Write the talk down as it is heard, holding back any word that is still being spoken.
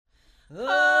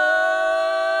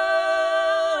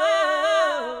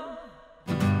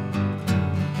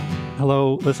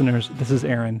Hello, listeners. This is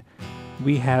Aaron.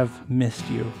 We have missed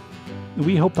you.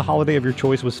 We hope the holiday of your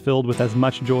choice was filled with as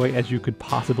much joy as you could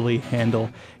possibly handle.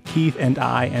 Keith and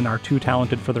I and our too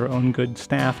talented for their own good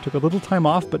staff took a little time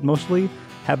off, but mostly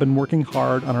have been working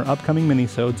hard on our upcoming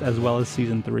minisodes as well as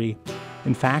Season 3.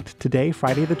 In fact, today,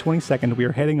 Friday the 22nd, we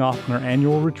are heading off on our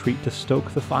annual retreat to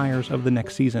stoke the fires of the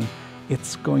next season.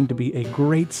 It's going to be a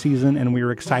great season, and we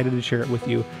are excited to share it with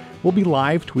you. We'll be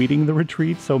live tweeting the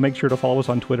retreat, so make sure to follow us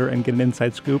on Twitter and get an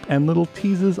inside scoop and little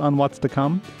teases on what's to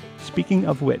come. Speaking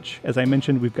of which, as I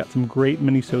mentioned, we've got some great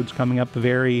minisodes coming up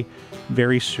very,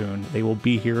 very soon. They will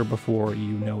be here before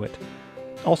you know it.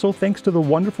 Also, thanks to the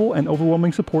wonderful and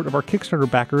overwhelming support of our Kickstarter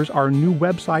backers, our new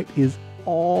website is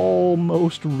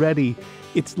almost ready.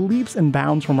 It's leaps and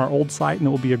bounds from our old site, and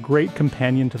it will be a great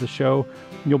companion to the show.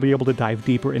 You'll be able to dive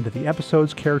deeper into the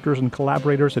episodes, characters, and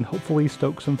collaborators, and hopefully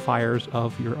stoke some fires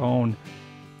of your own.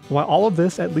 While all of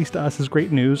this, at least to us, is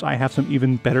great news, I have some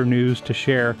even better news to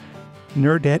share.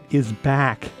 Nerdette is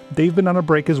back. They've been on a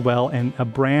break as well, and a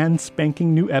brand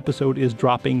spanking new episode is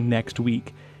dropping next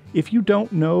week. If you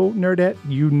don't know Nerdette,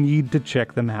 you need to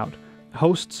check them out.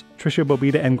 Hosts Trisha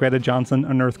Bobita and Greta Johnson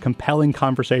unearth compelling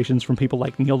conversations from people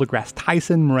like Neil deGrasse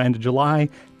Tyson, Miranda July,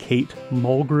 Kate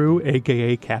Mulgrew,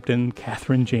 aka Captain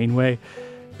Catherine Janeway.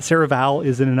 Sarah Vowell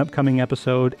is in an upcoming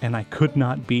episode, and I could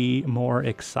not be more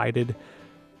excited.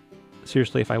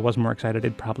 Seriously, if I was more excited,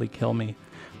 it'd probably kill me.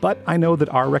 But I know that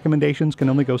our recommendations can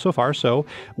only go so far, so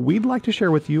we'd like to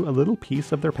share with you a little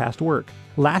piece of their past work.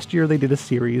 Last year, they did a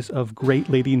series of Great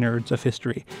Lady Nerds of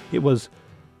History. It was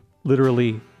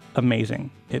literally amazing.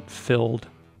 It filled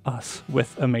us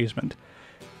with amazement.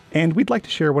 And we'd like to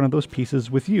share one of those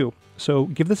pieces with you. So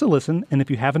give this a listen, and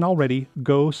if you haven't already,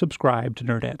 go subscribe to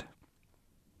Nerdette.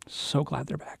 So glad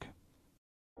they're back.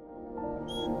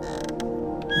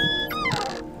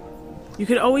 You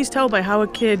could always tell by how a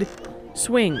kid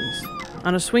swings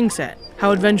on a swing set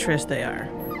how adventurous they are.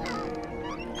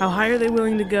 How high are they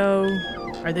willing to go?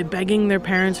 Are they begging their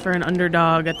parents for an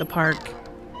underdog at the park?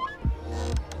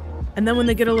 And then when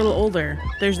they get a little older,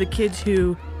 there's the kids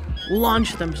who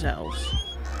launch themselves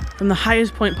from the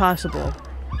highest point possible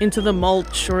into the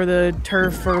mulch or the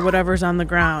turf or whatever's on the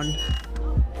ground,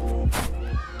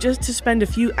 just to spend a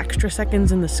few extra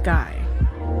seconds in the sky.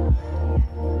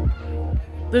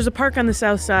 There's a park on the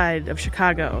south side of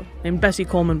Chicago named Bessie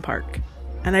Coleman Park,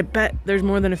 and I bet there's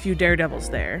more than a few daredevils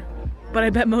there, but I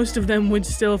bet most of them would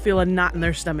still feel a knot in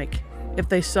their stomach if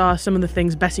they saw some of the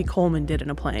things Bessie Coleman did in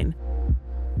a plane.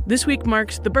 This week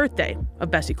marks the birthday of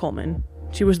Bessie Coleman.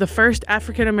 She was the first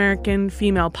African-American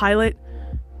female pilot,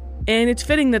 and it's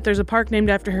fitting that there's a park named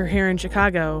after her here in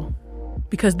Chicago,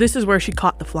 because this is where she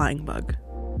caught the flying bug.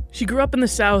 She grew up in the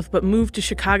South, but moved to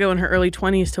Chicago in her early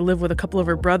 20s to live with a couple of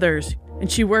her brothers,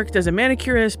 and she worked as a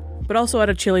manicurist, but also at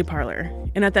a chili parlor.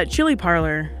 And at that chili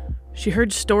parlor, she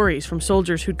heard stories from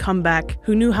soldiers who'd come back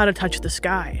who knew how to touch the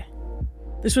sky.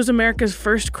 This was America's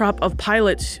first crop of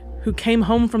pilots who came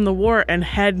home from the war and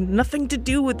had nothing to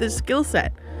do with this skill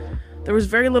set. There was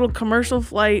very little commercial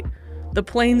flight. The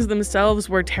planes themselves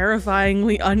were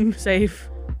terrifyingly unsafe.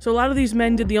 So a lot of these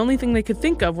men did the only thing they could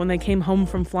think of when they came home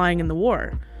from flying in the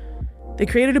war. They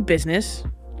created a business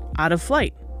out of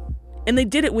flight. And they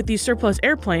did it with these surplus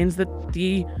airplanes that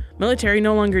the military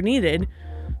no longer needed.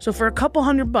 So for a couple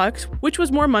 $100, which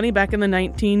was more money back in the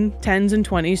 1910s and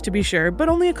 20s to be sure, but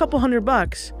only a couple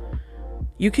 $100,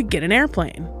 you could get an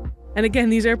airplane. And again,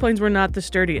 these airplanes were not the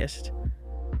sturdiest.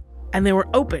 And they were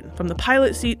open from the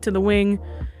pilot seat to the wing.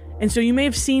 And so you may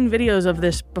have seen videos of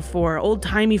this before,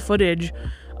 old-timey footage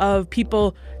of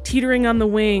people teetering on the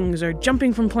wings or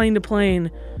jumping from plane to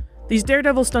plane. These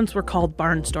daredevil stunts were called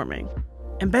barnstorming.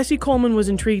 And Bessie Coleman was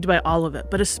intrigued by all of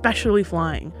it, but especially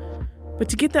flying. But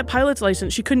to get that pilot's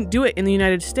license, she couldn't do it in the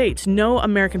United States. No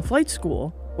American flight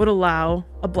school would allow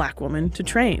a black woman to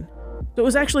train. So it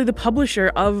was actually the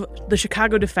publisher of the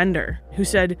Chicago Defender who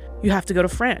said, you have to go to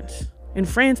France. In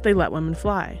France, they let women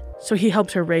fly. So he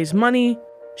helped her raise money,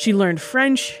 she learned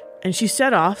French, and she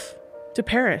set off to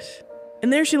Paris.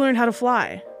 And there she learned how to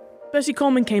fly. Bessie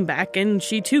Coleman came back, and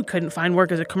she too couldn't find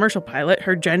work as a commercial pilot.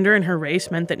 Her gender and her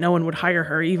race meant that no one would hire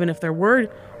her, even if there were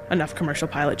enough commercial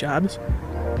pilot jobs.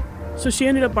 So she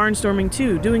ended up barnstorming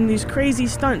too, doing these crazy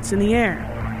stunts in the air.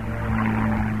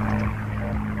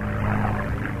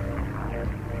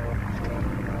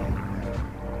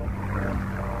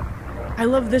 I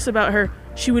love this about her.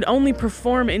 She would only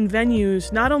perform in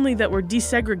venues not only that were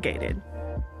desegregated,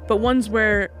 but ones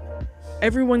where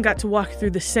everyone got to walk through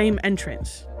the same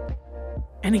entrance.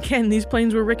 And again, these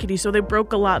planes were rickety, so they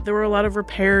broke a lot. There were a lot of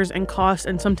repairs and costs,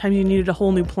 and sometimes you needed a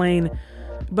whole new plane.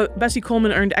 But Bessie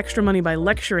Coleman earned extra money by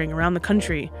lecturing around the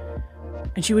country.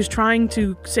 And she was trying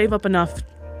to save up enough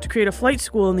to create a flight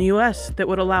school in the US that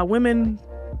would allow women,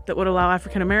 that would allow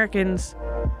African Americans.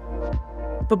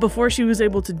 But before she was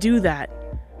able to do that,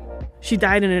 she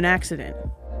died in an accident.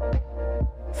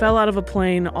 Fell out of a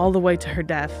plane all the way to her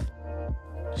death.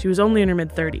 She was only in her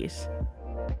mid-30s.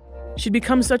 She'd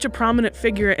become such a prominent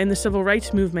figure in the civil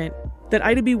rights movement that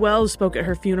Ida B. Wells spoke at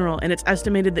her funeral, and it's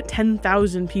estimated that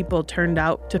 10,000 people turned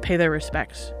out to pay their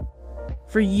respects.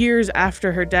 For years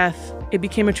after her death, it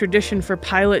became a tradition for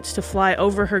pilots to fly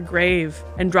over her grave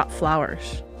and drop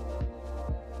flowers.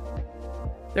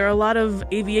 There are a lot of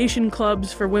aviation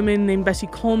clubs for women named Bessie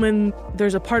Coleman.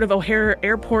 There's a part of O'Hare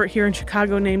Airport here in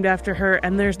Chicago named after her,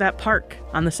 and there's that park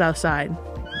on the south side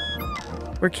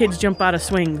where kids jump out of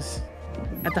swings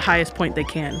at the highest point they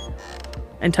can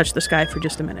and touch the sky for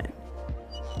just a minute.